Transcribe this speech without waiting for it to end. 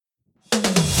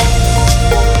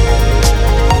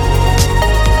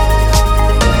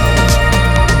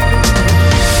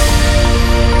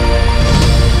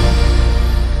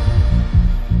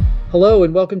Hello,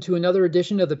 and welcome to another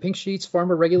edition of the Pink Sheet's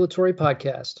Pharma Regulatory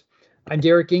Podcast. I'm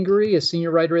Derek Gingery, a senior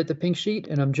writer at the Pink Sheet,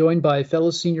 and I'm joined by fellow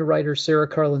senior writer Sarah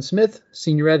Carlin-Smith,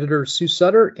 senior editor Sue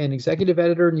Sutter, and executive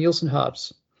editor Nielsen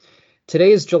Hobbs.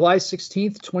 Today is July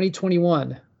 16th,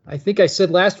 2021. I think I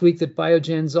said last week that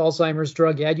Biogen's Alzheimer's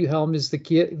drug Aduhelm is the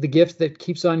gift that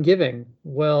keeps on giving.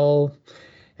 Well,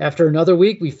 after another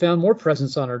week, we found more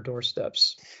presents on our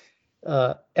doorsteps.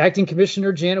 Acting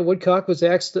Commissioner Janet Woodcock was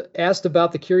asked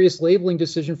about the curious labeling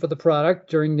decision for the product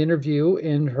during an interview,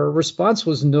 and her response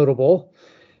was notable.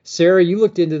 Sarah, you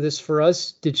looked into this for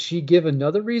us. Did she give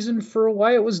another reason for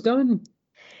why it was done?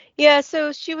 Yeah,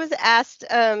 so she was asked,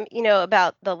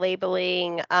 about the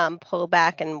labeling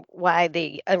pullback and why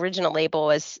the original label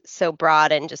was so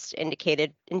broad and just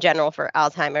indicated in general for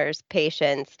Alzheimer's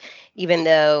patients, even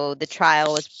though the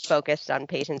trial was focused on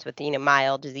patients with,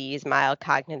 mild disease, mild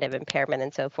cognitive impairment,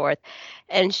 and so forth.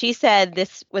 And she said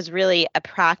this was really a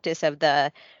practice of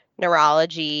the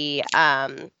neurology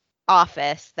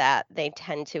office that they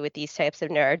tend to, with these types of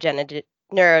neurodegenerative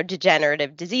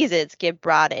diseases, give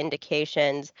broad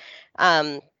indications.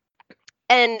 And,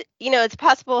 it's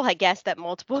possible, I guess, that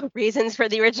multiple reasons for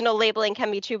the original labeling can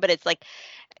be true, but it's like,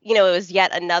 it was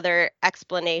yet another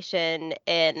explanation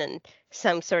and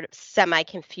some sort of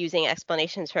semi-confusing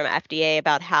explanations from FDA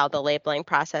about how the labeling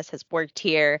process has worked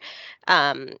here.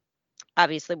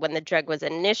 Obviously, when the drug was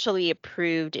initially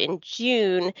approved in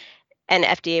June, and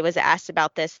FDA was asked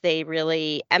about this, they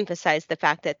really emphasized the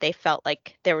fact that they felt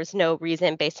like there was no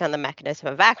reason based on the mechanism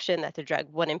of action that the drug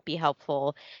wouldn't be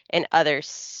helpful in other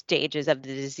stages of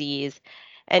the disease.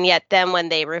 And yet then when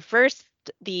they reversed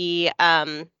the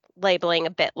labeling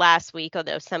a bit last week,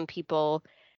 although some people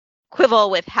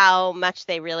quibble with how much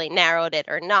they really narrowed it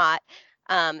or not,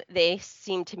 they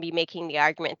seem to be making the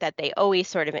argument that they always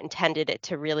sort of intended it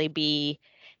to really be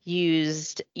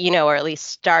used, or at least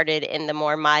started in the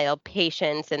more mild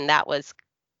patients, and that was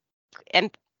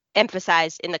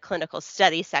emphasized in the clinical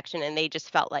study section, and they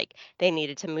just felt like they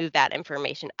needed to move that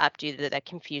information up due to the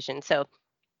confusion. So,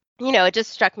 it just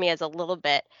struck me as a little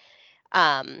bit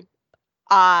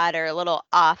odd or a little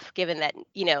off, given that,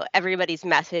 everybody's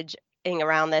message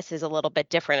around this is a little bit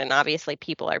different, and obviously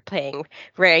people are paying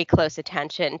very close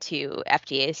attention to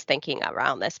FDA's thinking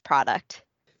around this product.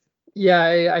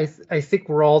 Yeah, I think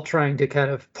we're all trying to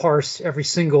kind of parse every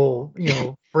single,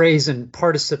 phrase and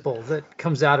participle that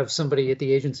comes out of somebody at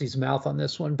the agency's mouth on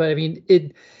this one. But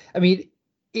is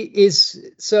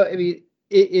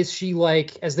she,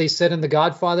 like, as they said in The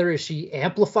Godfather, is she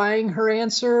amplifying her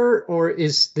answer, or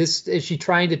is she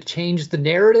trying to change the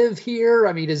narrative here?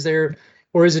 I mean,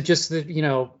 or is it just that,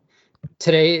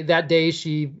 that day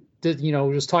she did,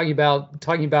 was talking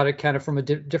about it kind of from a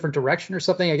different direction or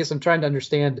something? I guess I'm trying to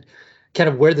understand kind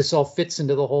of where this all fits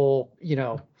into the whole,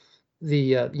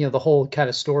 the whole kind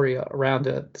of story around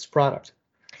this product.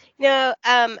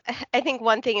 I think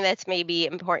one thing that's maybe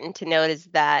important to note is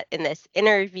that in this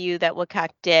interview that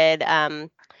Woodcock did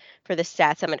for the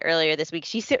Stat Summit earlier this week,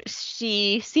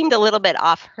 she seemed a little bit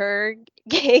off her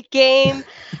game.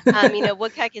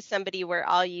 Woodcock is somebody we're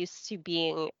all used to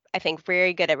being, I think,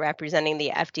 very good at representing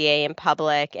the FDA in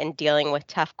public and dealing with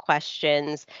tough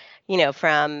questions,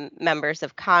 from members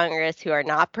of Congress who are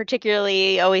not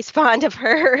particularly always fond of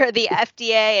her or the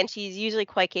FDA, and she's usually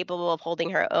quite capable of holding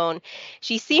her own.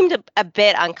 She seemed a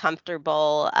bit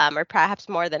uncomfortable, or perhaps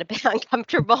more than a bit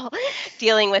uncomfortable,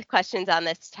 dealing with questions on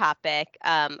this topic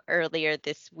earlier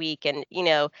this week. And,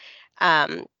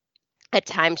 at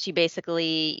times she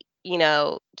basically,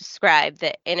 described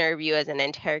the interview as an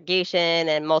interrogation,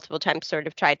 and multiple times sort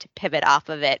of tried to pivot off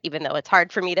of it, even though it's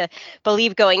hard for me to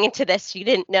believe going into this she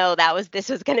didn't know this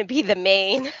was going to be the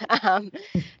main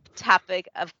topic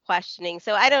of questioning.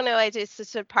 So I don't know. I just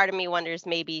sort of, part of me wonders,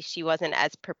 maybe she wasn't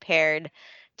as prepared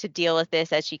to deal with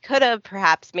this as she could have.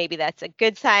 Perhaps maybe that's a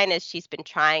good sign, as she's been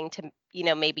trying to,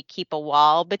 maybe keep a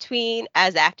wall between,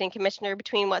 as acting commissioner,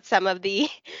 between what some of the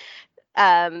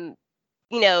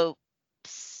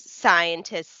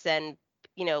scientists and,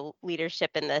 leadership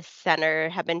in the center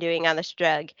have been doing on this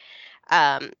drug.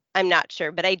 I'm not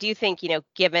sure, but I do think,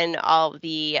 given all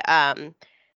the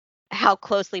how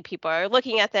closely people are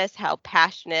looking at this, how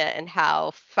passionate and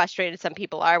how frustrated some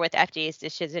people are with FDA's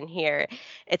decision here,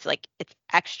 it's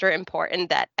extra important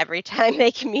that every time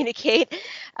they communicate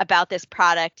about this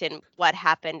product and what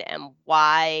happened and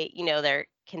why, they're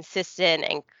consistent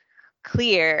and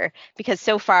clear, because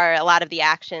so far a lot of the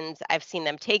actions I've seen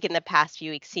them take in the past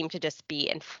few weeks seem to just be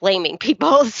inflaming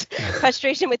people's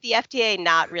frustration with the FDA,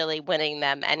 not really winning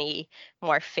them any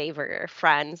more favor or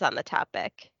friends on the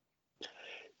topic.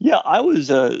 Yeah, I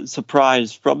was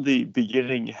surprised from the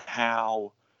beginning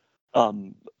how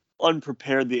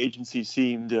unprepared the agency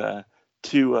seemed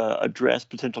to address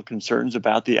potential concerns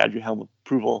about the Aduhelm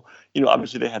approval.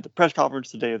 Obviously they had the press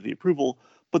conference the day of the approval,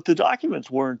 but the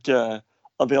documents weren't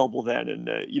available then. And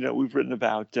we've written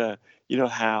about how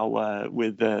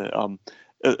with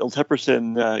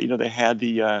Ilteperson, they had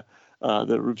the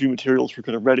review materials were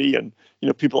kind of ready, and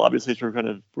people obviously sort of kind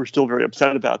of were still very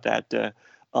upset about that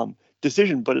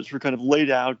decision, but it's sort of kind of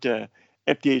laid out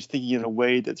FDA's thinking in a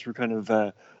way that's sort of kind of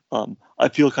I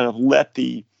feel kind of let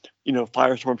the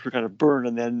firestorm sort of kind of burn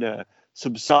and then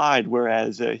subside,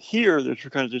 whereas here there's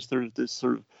kind of just there's this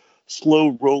sort of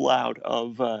slow rollout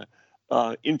of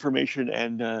information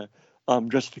and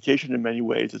justification in many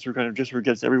ways. It sort of kind of just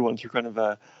gets everyone sort of kind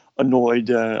of annoyed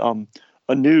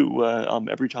anew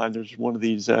every time there's one of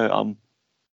these things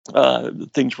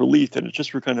released, and it's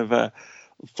just kind of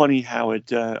funny how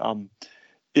it's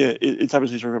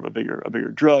obviously sort of a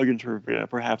bigger drug, and sort of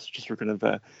perhaps just sort of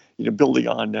kind of building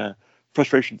on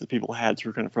frustrations that people had sort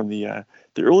of kind of from the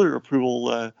earlier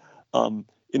approval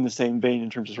in the same vein in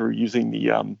terms of sort of using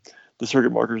the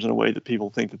surrogate markers in a way that people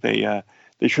think that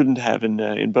they shouldn't have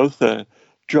in both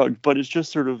drugs. But it's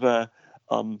just sort of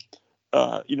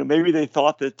maybe they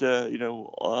thought that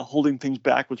holding things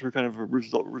back would sort of kind of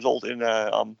result in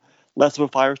less of a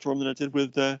firestorm than it did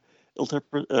with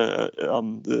Ilteperson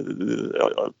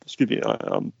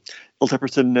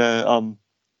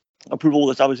approval.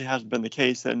 This obviously hasn't been the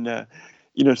case. And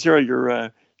Sarah,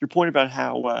 your point about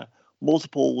how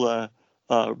multiple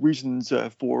reasons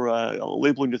for a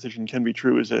labeling decision can be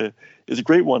true is a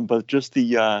great one. But just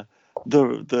the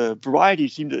variety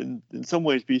seemed to in some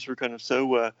ways be sort of kind of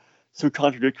so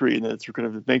contradictory, and that it sort of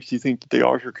kind of makes you think that they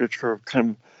are sort of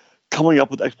kind of coming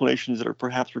up with explanations that are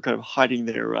perhaps kind of hiding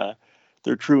their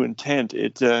true intent.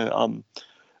 It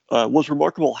was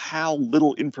remarkable how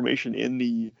little information in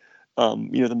the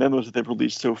the memos that they've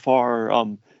released so far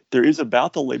there is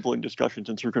about the labeling discussions,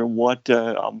 and sort of kind of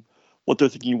what their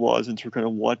thinking was, and sort of kind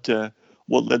of what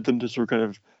led them to sort of kind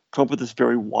of come up with this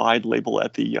very wide label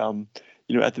at the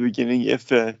at the beginning.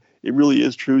 If it really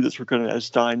is true that sort of kind of, as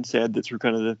Stein said, that sort of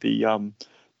kind of that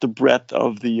the breadth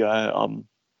of the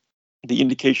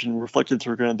indication reflected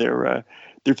sort of kind of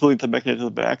their feeling that the mechanism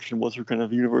of action was sort of kind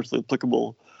of universally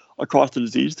applicable across the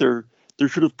disease. There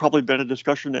should have probably been a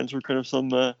discussion and sort of kind of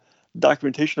some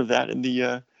documentation of that in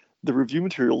the review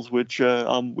materials, which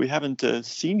we haven't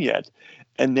seen yet.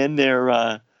 And then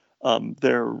their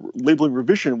labeling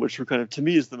revision, which were kind of, to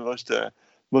me, is the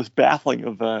most baffling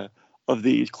of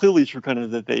these. Clearly, it's kind of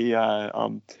that they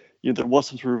there was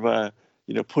some sort of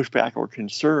pushback or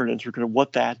concern, and sort of kind of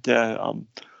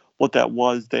what that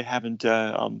was. They haven't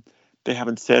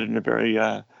said in a very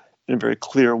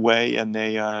clear way, and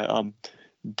they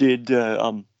did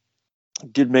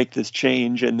make this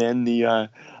change. And then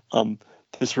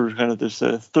this sort of kind of this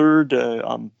third sort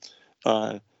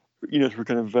of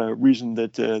kind of reason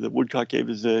that Woodcock gave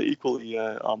is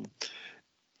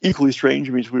equally strange.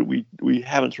 I mean, we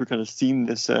haven't sort of kind of seen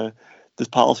this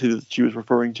policy that she was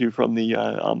referring to from the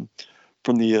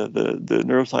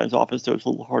neuroscience office, so it's a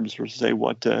little hard to sort of say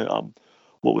what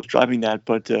was driving that.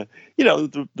 But the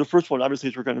first one obviously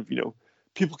is sort of kind of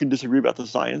people can disagree about the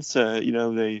science.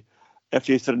 The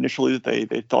FDA said initially that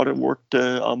they thought it worked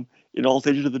in all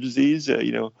stages of the disease.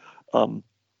 That's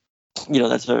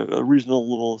a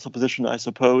reasonable supposition, I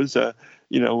suppose.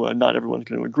 Not everyone's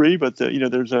going to agree, but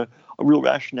there's a real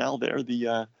rationale there.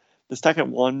 The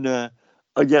second one,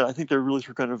 again, I think they're really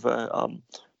sort of kind of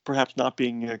perhaps not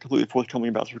being completely forthcoming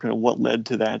about sort of kind of what led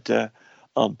to that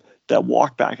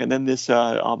walk back. And then this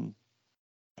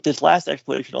last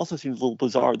explanation also seems a little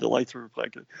bizarre. The lights sort of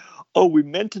like, oh, we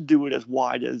meant to do it as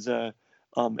wide as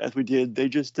we did. They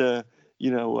just they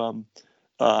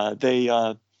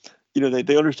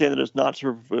understand that it's not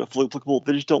sort of fully applicable.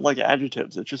 They just don't like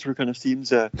adjectives. It just sort of kind of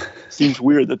seems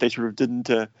weird that they sort of didn't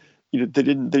they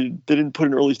didn't put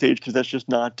an early stage, because that's just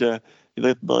not they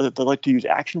like to use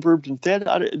action verbs instead.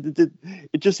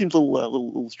 It just seems a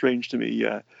little strange to me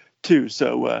too.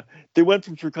 So they went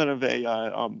from sort of kind of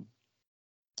I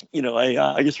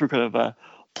guess sort of kind of a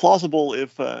plausible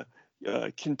if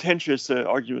contentious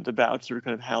argument about sort of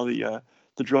kind of how the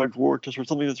drug worked to sort of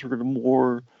something that's sort of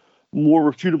more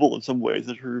refutable in some ways,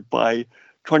 that by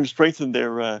trying to strengthen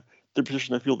their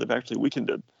position, I feel they've actually weakened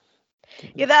it.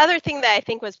 Yeah, the other thing that I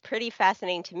think was pretty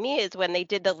fascinating to me is when they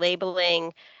did the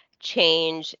labeling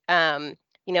change, the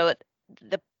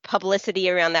publicity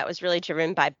around that was really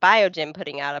driven by Biogen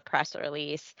putting out a press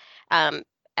release.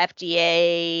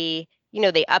 FDA,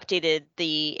 they updated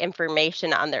the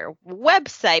information on their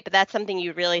website, but that's something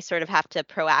you really sort of have to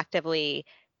proactively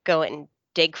go and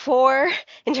dig for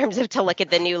in terms of to look at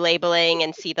the new labeling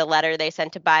and see the letter they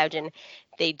sent to Biogen.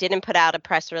 They didn't put out a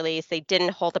press release. They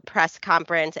didn't hold a press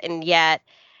conference, and yet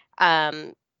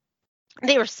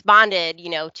they responded,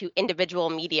 to individual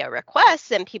media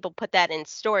requests, and people put that in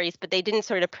stories, but they didn't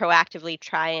sort of proactively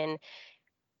try and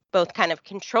both kind of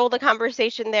control the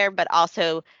conversation there, but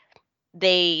also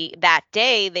that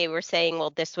day they were saying,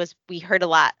 well, we heard a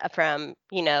lot from,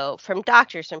 from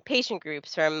doctors, from patient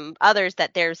groups, from others,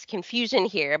 that there's confusion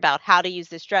here about how to use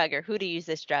this drug or who to use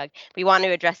this drug. We want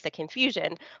to address the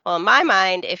confusion. Well, in my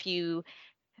mind, if you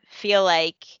feel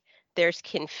like there's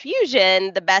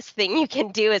confusion, the best thing you can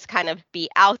do is kind of be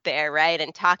out there, right?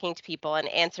 And talking to people and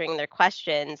answering their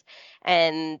questions.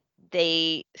 And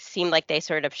they seem like they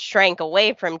sort of shrank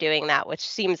away from doing that, which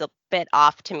seems a bit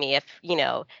off to me. If,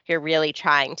 you're really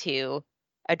trying to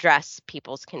address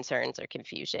people's concerns or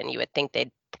confusion, you would think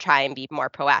they'd try and be more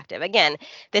proactive. Again,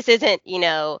 this isn't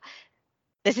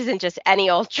just any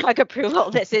old drug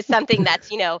approval. This is something that's,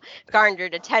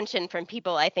 garnered attention from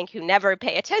people, I think, who never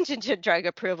pay attention to drug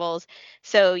approvals.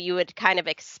 So you would kind of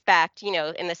expect,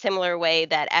 in the similar way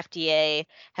that FDA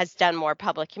has done more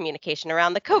public communication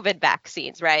around the COVID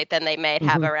vaccines, right, than they might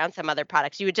have around some other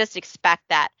products. You would just expect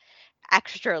that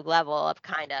extra level of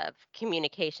kind of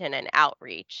communication and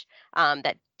outreach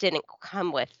that didn't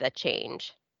come with the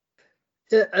change.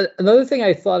 Another thing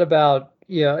I thought about,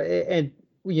 and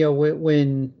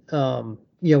when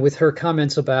with her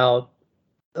comments about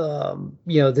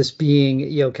this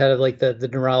being kind of like the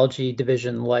neurology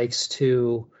division likes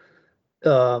to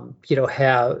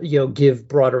have give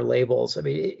broader labels. I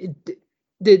mean,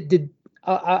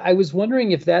 I was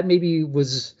wondering if that maybe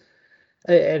was,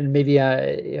 and maybe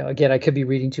again I could be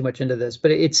reading too much into this,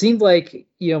 but it seemed like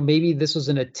maybe this was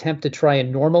an attempt to try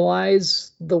and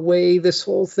normalize the way this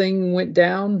whole thing went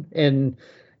down. And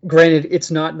granted,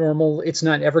 it's not normal. It's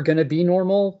not ever going to be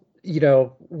normal.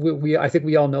 I think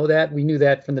we all know that. We knew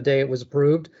that from the day it was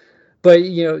approved. But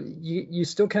you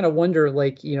still kind of wonder,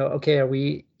 like, okay, are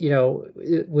we,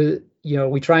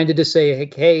 we trying to just say,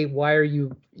 hey, why are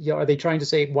you, are they trying to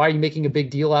say, why are you making a big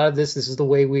deal out of this? This is the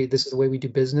way we do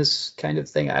business, kind of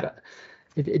thing.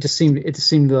 It just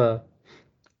seemed a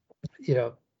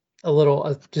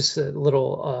little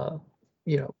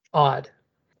odd.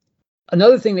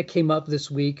 Another thing that came up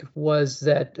this week was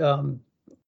that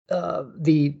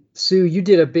Sue, you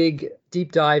did a big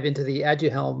deep dive into the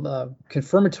Aduhelm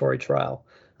confirmatory trial.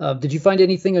 Did you find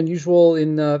anything unusual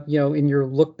in in your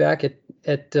look back at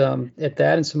that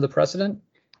and some of the precedent?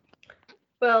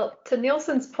 Well, to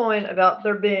Nielsen's point about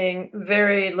there being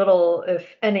very little, if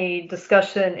any,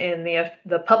 discussion in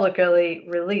the publicly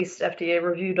released FDA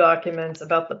review documents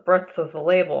about the breadth of the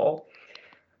label,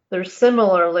 there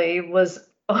similarly was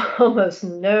almost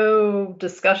no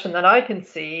discussion that I can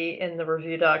see in the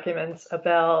review documents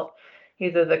about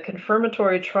either the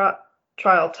confirmatory trial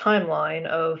timeline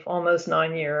of almost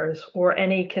 9 years or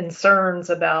any concerns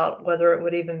about whether it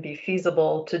would even be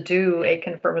feasible to do a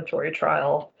confirmatory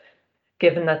trial,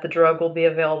 given that the drug will be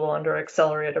available under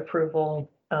accelerated approval,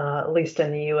 at least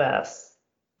in the US.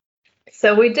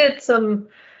 So we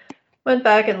went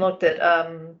back and looked at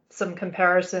some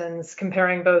comparisons,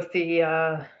 comparing both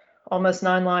the almost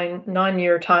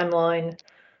 9-year timeline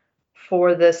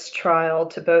for this trial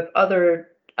to both other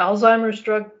Alzheimer's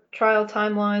drug trial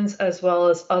timelines as well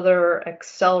as other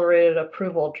accelerated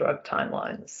approval drug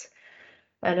timelines.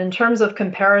 And in terms of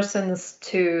comparisons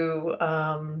to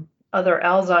other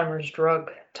Alzheimer's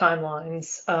drug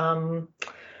timelines,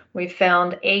 we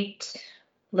found 8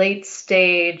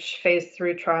 late-stage phase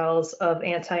 3 trials of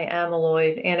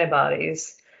anti-amyloid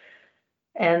antibodies.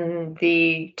 And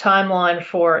the timeline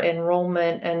for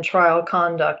enrollment and trial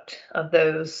conduct of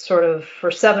those,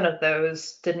 for 7 of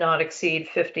those, did not exceed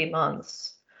 50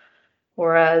 months.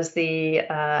 Whereas the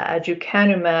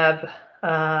aducanumab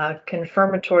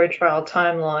confirmatory trial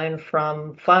timeline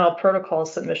from final protocol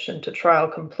submission to trial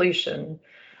completion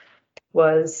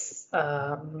was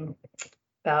about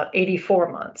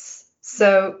 84 months.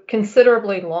 So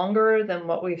considerably longer than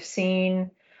what we've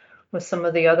seen with some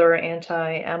of the other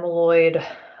anti-amyloid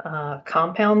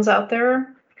compounds out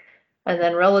there. And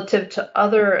then relative to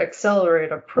other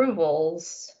accelerated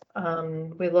approvals,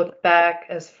 we looked back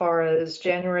as far as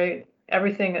January,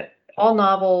 all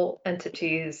novel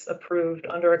entities approved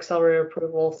under accelerated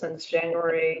approval since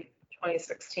January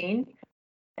 2016.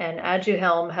 And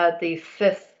Aduhelm had the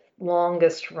 5th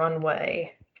longest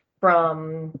runway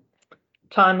from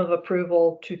time of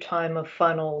approval to time of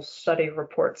final study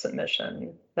report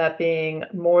submission, that being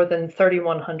more than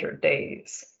 3,100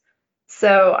 days.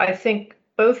 So I think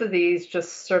both of these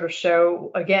just sort of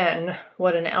show, again,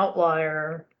 what an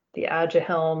outlier the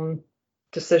Aduhelm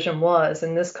decision was.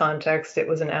 In this context, it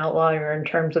was an outlier in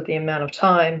terms of the amount of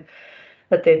time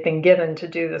that they've been given to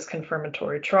do this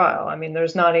confirmatory trial. I mean,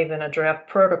 there's not even a draft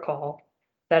protocol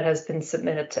that has been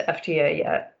submitted to FDA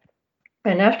yet.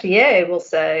 And FDA will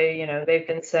say, they've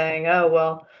been saying, oh,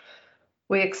 well,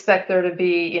 we expect there to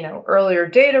be, earlier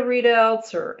data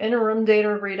readouts or interim data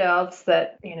readouts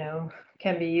that,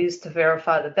 can be used to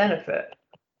verify the benefit.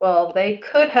 Well, they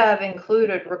could have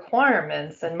included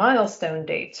requirements and milestone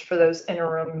dates for those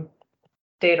interim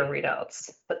data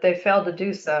readouts, but they failed to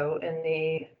do so in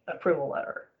the approval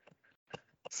letter.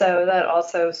 So that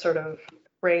also sort of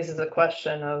raises a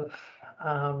question of,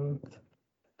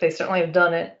 they certainly have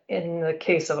done it in the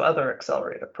case of other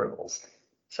accelerated approvals.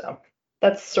 So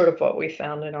that's sort of what we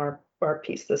found in our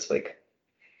piece this week.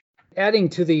 Adding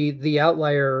to the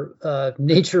outlier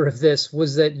nature of this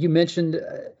was that you mentioned,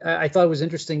 I thought it was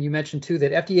interesting, you mentioned too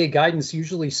that FDA guidance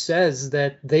usually says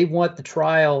that they want the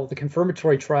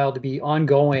confirmatory trial to be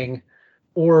ongoing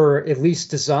or at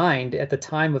least designed at the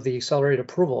time of the accelerated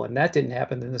approval. And that didn't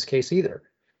happen in this case either.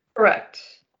 Correct.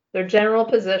 Their general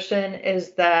position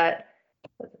is that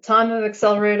at the time of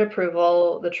accelerated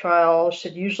approval, the trial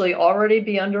should usually already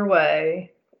be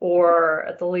underway, or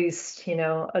at the least,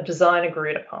 a design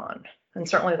agreed upon. And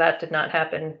certainly that did not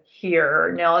happen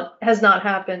here. Now, it has not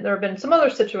happened. There have been some other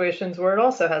situations where it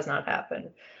also has not happened,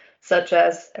 such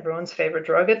as everyone's favorite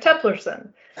drug,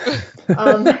 eteplirsen.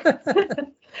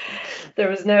 There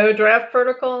was no draft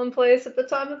protocol in place at the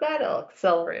time of that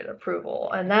accelerated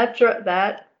approval. And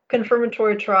that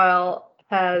confirmatory trial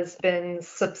has been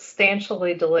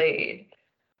substantially delayed.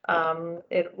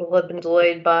 It will have been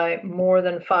delayed by more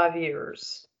than 5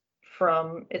 years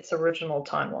from its original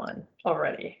timeline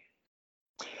already.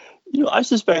 I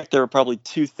suspect there are probably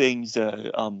two things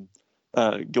going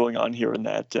on here in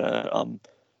that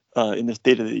in this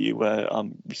data that you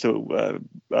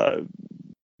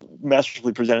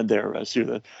masterfully presented there, Sue.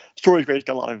 The story's great. It's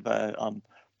got a lot of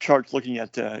charts looking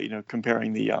at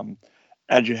comparing the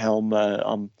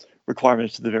Aduhelm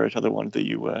requirements to the various other ones that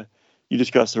you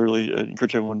discussed. I really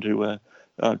encourage everyone to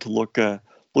look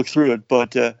through it.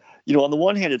 But on the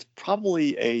one hand, it's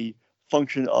probably a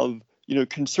function of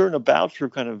concern about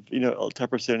sort of kind of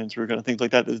eteplirsen and sort of kind of things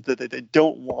like that, is that they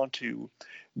don't want to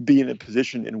be in a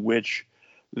position in which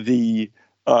the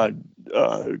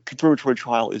confirmatory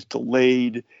trial is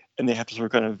delayed and they have to sort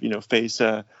of kind of face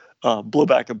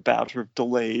blowback about sort of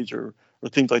delays or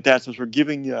things like that. So sort of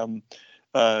giving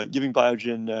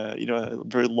Biogen a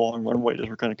very long runway to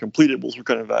sort of kind of complete it will sort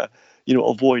of kind of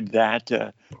avoid that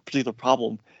particular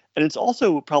problem. And it's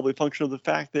also probably a function of the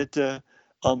fact that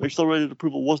accelerated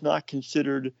approval was not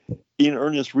considered in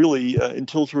earnest really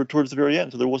until sort of towards the very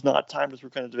end. So there was not time to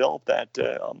sort of kind of develop that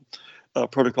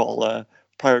protocol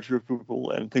prior to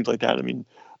approval and things like that. I mean,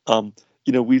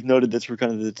 we've noted that sort of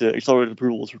kind of that accelerated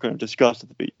approval was sort of kind of discussed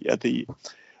at the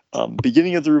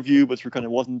beginning of the review, but sort of kind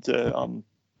of wasn't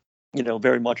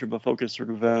very much of a focus sort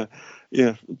of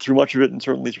through much of it, and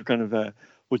certainly sort of kind of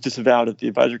was disavowed at the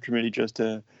advisory committee just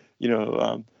a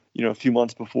few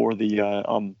months before the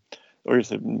or I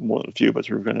said more than a few, but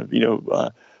sort of kind of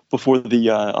before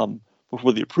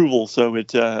the approval. So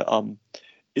it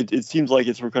seems like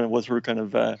it sort of kind of was sort of kind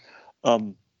of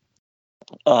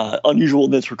unusual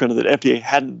in this sort of kind of that FDA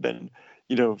hadn't been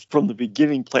from the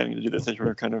beginning planning to do this. They sort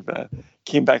of kind of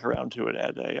came back around to it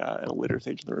at a later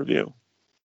stage in the review.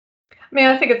 I mean,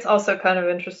 I think it's also kind of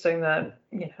interesting that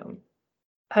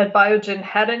had Biogen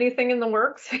had anything in the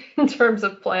works in terms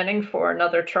of planning for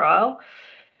another trial,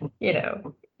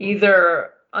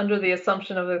 either under the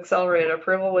assumption of accelerated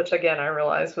approval, which again, I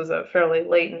realize was a fairly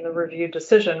late in the review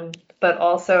decision, but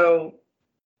also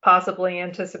possibly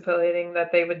anticipating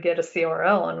that they would get a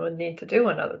CRL and would need to do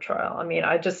another trial. I mean,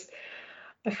 I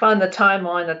find the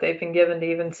timeline that they've been given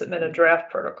to even submit a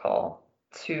draft protocol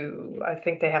I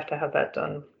think they have to have that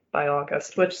done by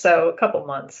August, so a couple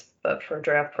months, but for a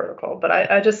draft protocol. But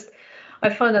I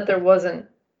find that there wasn't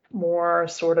more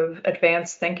sort of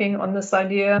advanced thinking on this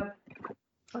idea.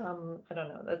 I don't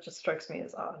know. That just strikes me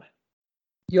as odd.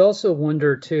 You also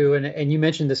wonder too, and you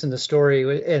mentioned this in the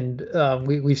story, and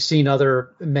we've seen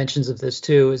other mentions of this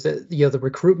too, is that the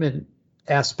recruitment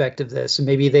aspect of this, and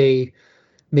maybe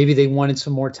they wanted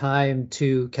some more time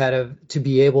to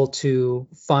be able to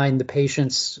find the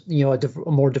patients, a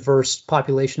more diverse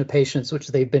population of patients, which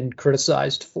they've been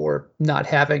criticized for not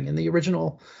having in the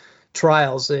original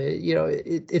trials.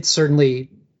 It's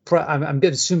certainly. I'm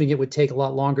assuming it would take a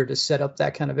lot longer to set up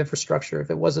that kind of infrastructure if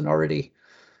it wasn't already,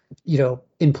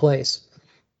 in place.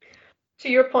 To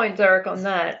your point, Derek, on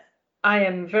that, I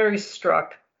am very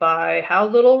struck by how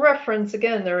little reference,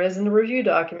 again, there is in the review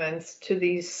documents to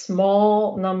the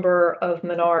small number of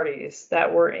minorities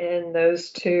that were in those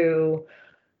two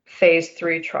phase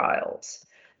 3 trials.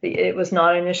 It was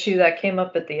not an issue that came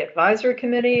up at the advisory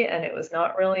committee, and it was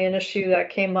not really an issue that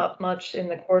came up much in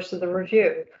the course of the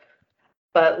review.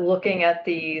 But looking at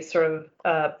the sort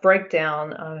of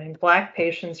breakdown, I mean, Black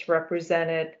patients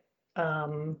represented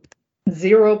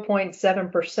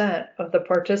 0.7% of the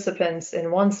participants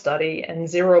in one study and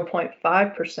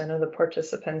 0.5% of the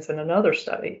participants in another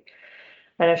study.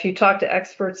 And if you talk to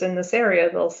experts in this area,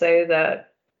 they'll say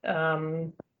that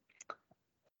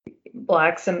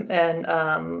Blacks and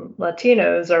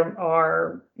Latinos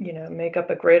are make up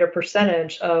a greater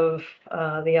percentage of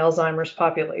the Alzheimer's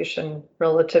population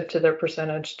relative to their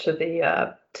percentage to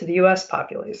the U.S.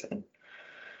 population.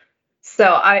 So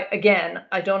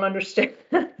I don't understand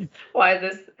why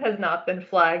this has not been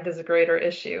flagged as a greater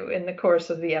issue in the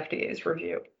course of the FDA's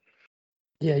review.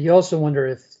 Yeah, you also wonder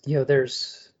if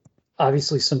there's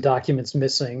obviously some documents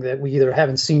missing that we either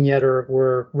haven't seen yet or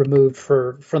were removed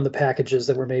from the packages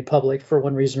that were made public for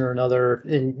one reason or another.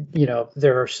 And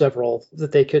there are several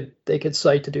that they could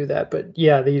cite to do that. But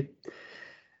yeah,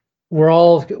 we'll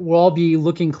all be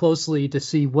looking closely to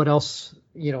see what else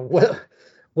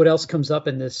what else comes up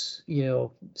in this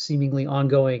seemingly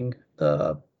ongoing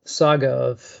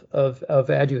saga of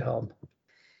Aduhelm.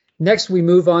 Next, we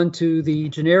move on to the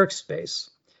generic space.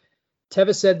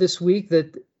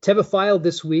 Teva filed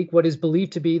this week what is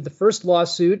believed to be the first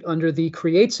lawsuit under the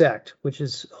CREATES Act, which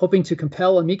is hoping to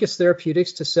compel Amicus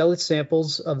Therapeutics to sell its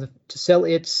samples of the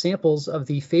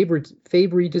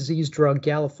Fabry disease drug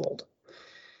Galafold.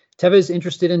 Teva is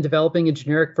interested in developing a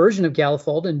generic version of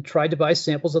Galafold and tried to buy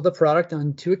samples of the product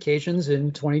on 2 occasions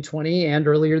in 2020 and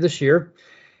earlier this year.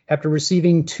 After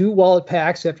receiving 2 wallet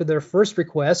packs after their first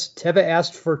request, Teva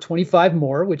asked for 25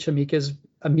 more, which Amicus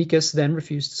then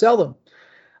refused to sell them.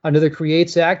 Under the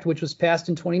CREATES Act, which was passed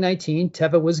in 2019,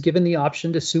 Teva was given the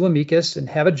option to sue Amicus and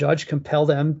have a judge compel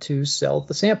them to sell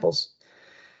the samples.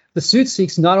 The suit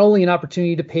seeks not only an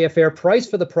opportunity to pay a fair price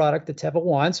for the product that Teva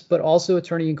wants, but also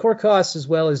attorney and court costs as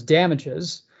well as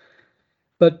damages.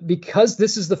 But because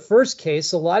this is the first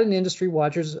case, a lot of industry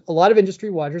watchers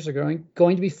are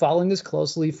going to be following this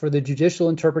closely for the judicial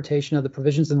interpretation of the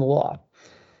provisions in the law.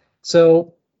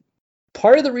 So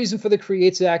part of the reason for the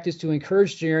CREATES Act is to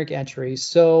encourage generic entry.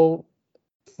 So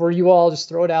for you all, just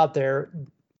throw it out there.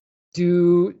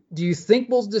 Do you think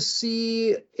we'll just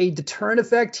see a deterrent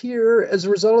effect here as a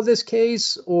result of this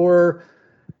case? Or,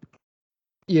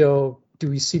 do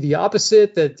we see the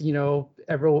opposite, that,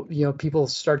 people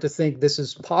start to think this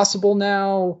is possible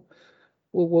now?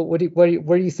 Where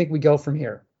do you think we go from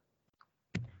here?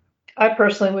 I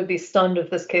personally would be stunned if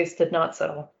this case did not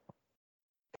settle.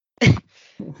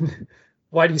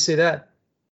 Why do you say that?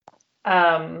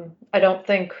 I don't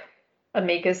think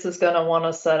Amicus is going to want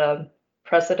to set a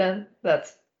precedent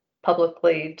that's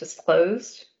publicly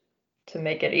disclosed to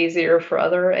make it easier for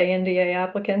other ANDA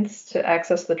applicants to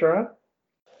access the drug.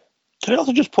 Can I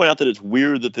also just point out that it's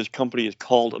weird that this company is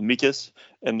called Amicus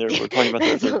and we're talking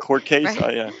about their court case?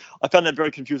 Right. I found that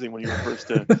very confusing when you were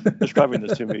first describing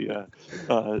this to me,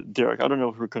 Derek. I don't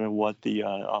know what the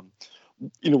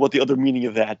what the other meaning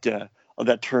of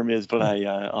that term is, but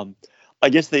I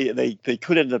guess they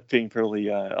could end up being fairly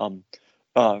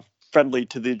friendly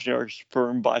to the generics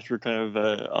firm by sort of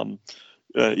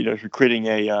creating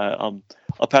a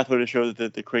pathway to show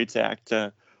that the CREATES Act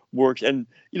works. And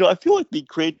I feel like the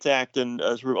CREATES Act and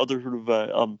sort of other sort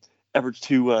of efforts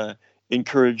to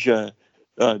encourage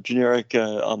generic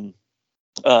drug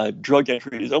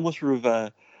entry is almost sort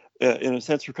of in a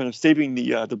sense for kind of saving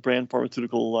the brand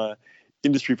pharmaceutical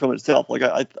industry from itself. Like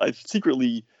I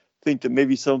secretly think that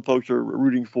maybe some folks are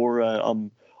rooting for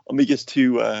Amicus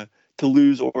to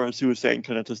lose, or as Sue was saying,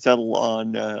 kind of to settle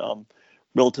on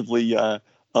relatively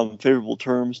favorable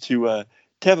terms to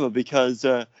Teva, because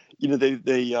there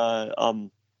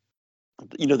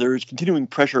is continuing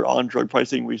pressure on drug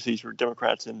pricing. We see sort of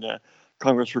Democrats in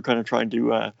Congress are kind of trying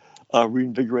to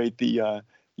reinvigorate the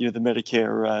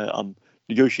Medicare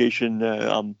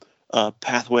negotiation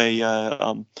pathway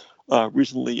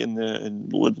recently in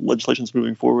legislations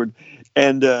moving forward,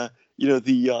 and there's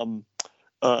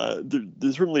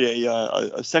certainly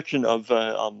a section of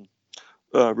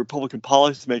Republican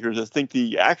policymakers that think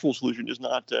the actual solution is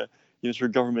not sort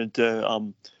of government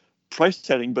price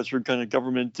setting, but sort of kind of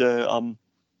government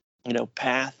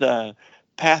path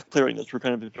clearing. That's sort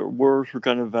of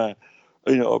kind of a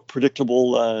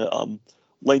predictable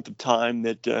length of time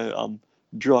that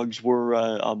drugs were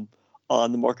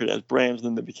on the market as brands, and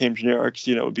then they became generics.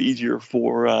 It would be easier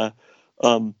for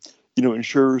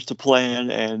insurers to plan,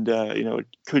 and it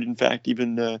could in fact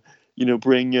even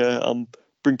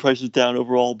bring prices down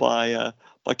overall by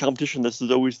competition. This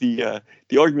is always the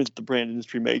argument that the brand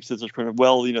industry makes, is it's kind of,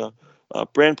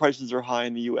 brand prices are high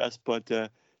in the U.S., but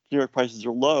generic prices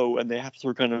are low, and they have to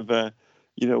sort of kind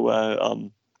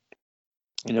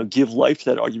of give life to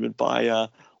that argument by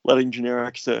letting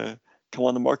generics come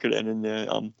on the market, and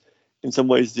in some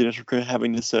ways, sort of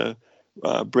having this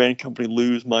brand company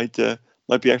lose might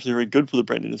be actually very good for the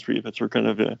brand industry if it sort of kind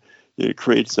of it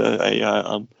creates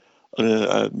an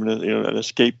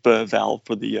escape valve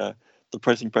for the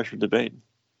pricing pressure debate.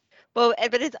 Well,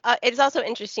 but it's also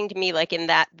interesting to me, like in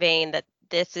that vein, that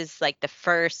this is like the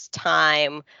first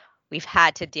time we've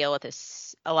had to deal with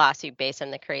a lawsuit based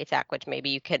on the CREATES Act, which maybe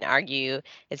you can argue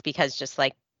is because just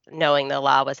like knowing the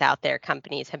law was out there,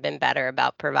 companies have been better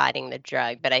about providing the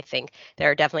drug. But I think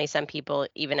there are definitely some people,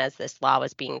 even as this law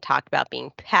was being talked about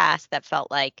being passed, that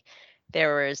felt like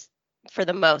there was, for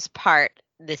the most part,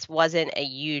 this wasn't a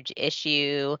huge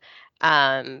issue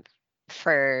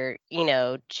for,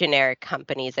 generic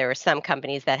companies. There were some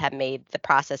companies that have made the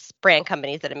process, brand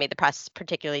companies that have made the process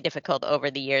particularly difficult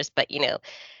over the years. But,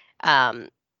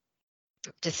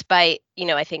 despite,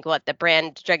 I think what the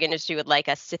brand drug industry would like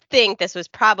us to think, this was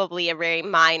probably a very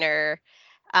minor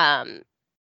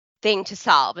thing to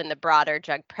solve in the broader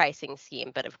drug pricing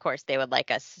scheme. But of course, they would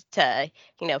like us to,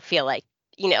 feel like,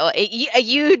 a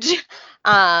huge,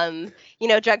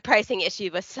 drug pricing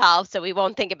issue was solved. So we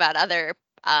won't think about other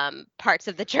parts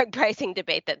of the drug pricing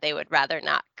debate that they would rather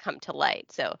not come to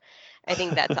light. So I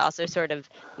think that's also sort of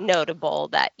notable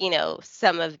that,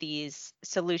 some of these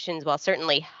solutions, while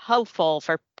certainly helpful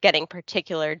for getting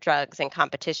particular drugs in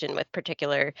competition with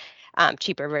particular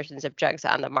cheaper versions of drugs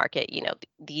on the market,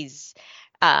 these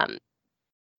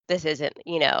this isn't,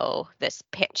 this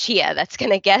panacea that's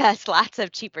going to get us lots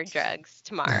of cheaper drugs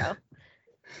tomorrow.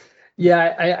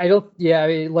 Yeah, I don't. Yeah, I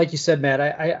mean, like you said, Matt,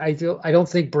 I don't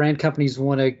think brand companies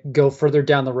want to go further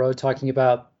down the road talking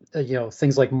about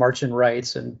things like margin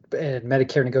rights and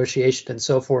Medicare negotiation and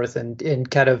so forth, and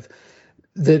kind of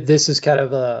this is kind of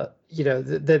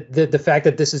the fact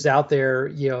that this is out there.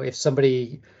 If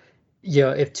somebody,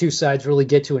 if two sides really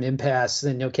get to an impasse,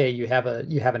 then okay, you have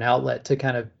an outlet to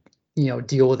kind of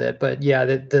deal with it. But yeah,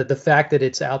 the fact that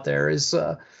it's out there is.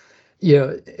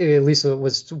 At least what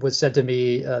was said to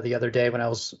me the other day when I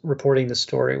was reporting the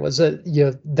story was that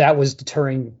that was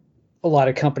deterring a lot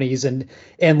of companies, and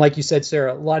like you said,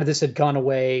 Sarah, a lot of this had gone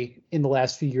away in the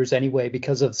last few years anyway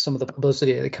because of some of the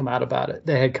publicity that had come out about it.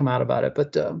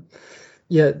 But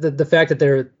the fact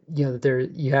that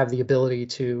you have the ability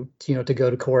to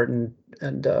go to court and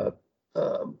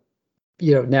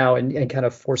now and kind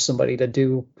of force somebody to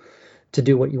do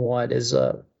what you want is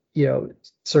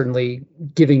certainly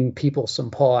giving people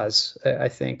some pause, I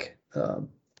think, on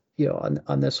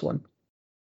this one.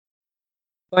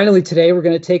 Finally, today, we're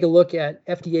going to take a look at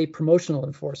FDA promotional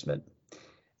enforcement.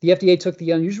 The FDA took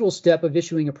the unusual step of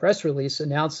issuing a press release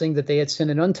announcing that they had sent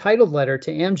an untitled letter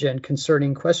to Amgen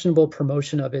concerning questionable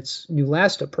promotion of its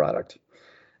Neulasta product.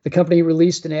 The company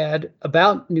released an ad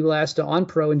about Neulasta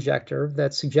Onpro injector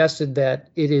that suggested that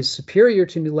it is superior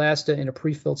to Neulasta in a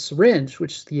prefilled syringe,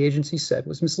 which the agency said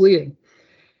was misleading.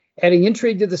 Adding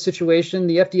intrigue to the situation,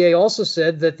 the FDA also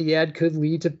said that the ad could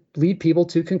lead people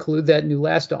to conclude that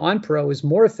Neulasta Onpro is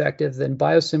more effective than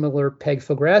biosimilar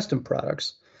pegfilgrastim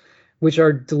products, which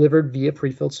are delivered via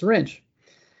prefilled syringe.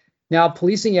 Now,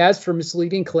 policing ads for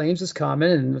misleading claims is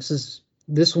common, and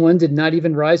this one did not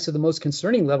even rise to the most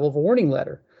concerning level of a warning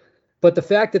letter. But the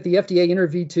fact that the FDA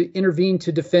intervened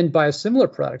to defend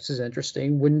biosimilar products is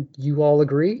interesting. Wouldn't you all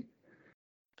agree?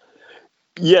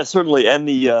 Yeah, certainly, and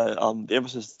the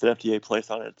emphasis that FDA placed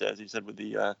on it, as you said, with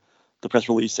the press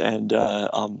release and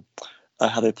how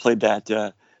they played that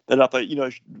up.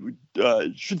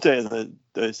 I should say, as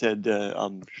I said,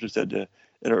 should have said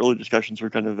in our earlier discussions, we're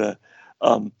kind of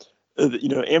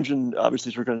Amgen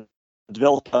obviously we're going to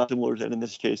develop biosimilars, and in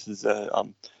this case is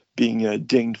being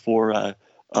dinged for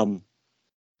trying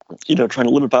to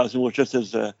limit biosimilars, just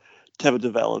as Teva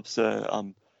develops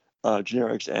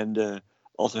generics and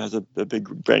also has a big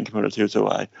brand component too. So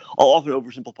I'll often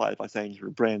oversimplify it by saying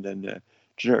you're brand and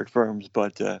generic firms,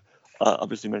 but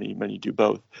obviously many do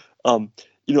both.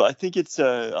 I think it's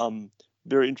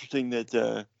very interesting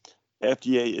that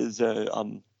FDA is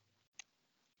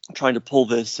trying to pull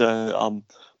this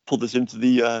into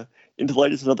the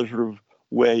light. It's another sort of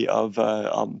way of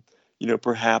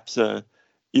perhaps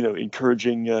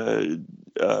encouraging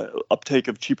uptake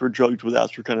of cheaper drugs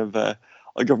without kind of a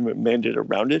government mandate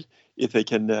around it, if they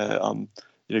can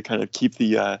kind of keep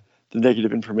the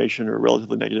negative information or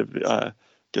relatively negative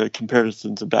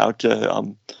comparisons about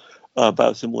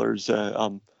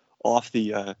biosimilars off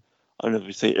the I don't know if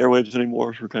we say airwaves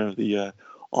anymore, for kind of the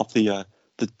off the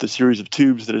series of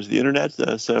tubes that is the internet.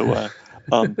 That's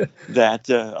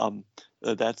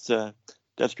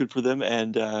good for them,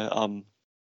 and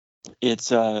it's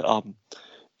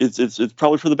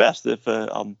probably for the best if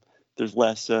there's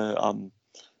less kind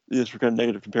of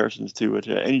negative comparisons to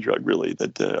any drug really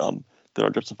that are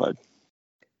justified.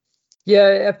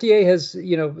 Yeah, FDA has,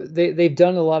 they've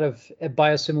done a lot of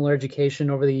biosimilar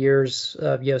education over the years,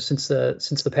 since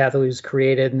the pathway was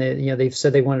created, and they've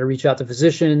said they wanted to reach out to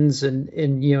physicians and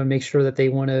make sure that they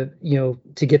want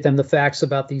to get them the facts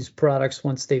about these products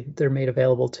once they're made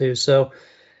available too. So,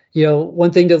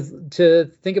 one thing to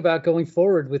think about going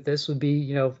forward with this would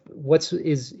be,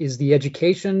 is the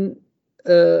education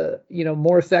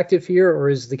more effective here, or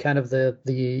is the kind of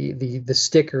the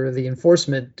stick or the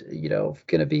enforcement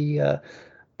going to be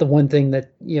the one thing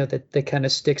that that kind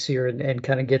of sticks here and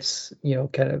kind of gets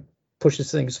kind of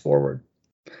pushes things forward.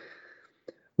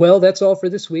 Well, that's all for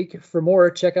this week. For more,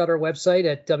 check out our website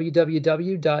at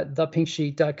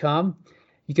www.thepinksheet.com.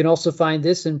 You can also find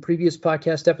this and previous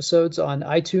podcast episodes on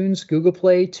iTunes, Google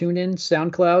Play, TuneIn,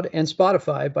 SoundCloud, and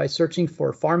Spotify by searching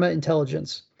for Pharma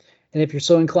Intelligence. And if you're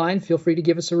so inclined, feel free to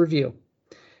give us a review.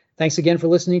 Thanks again for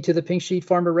listening to the Pink Sheet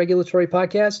Pharma Regulatory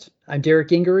Podcast. I'm Derek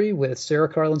Gingery with Sarah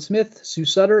Carlin Smith, Sue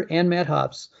Sutter, and Matt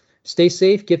Hobbs. Stay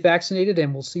safe, get vaccinated,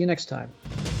 and we'll see you next time.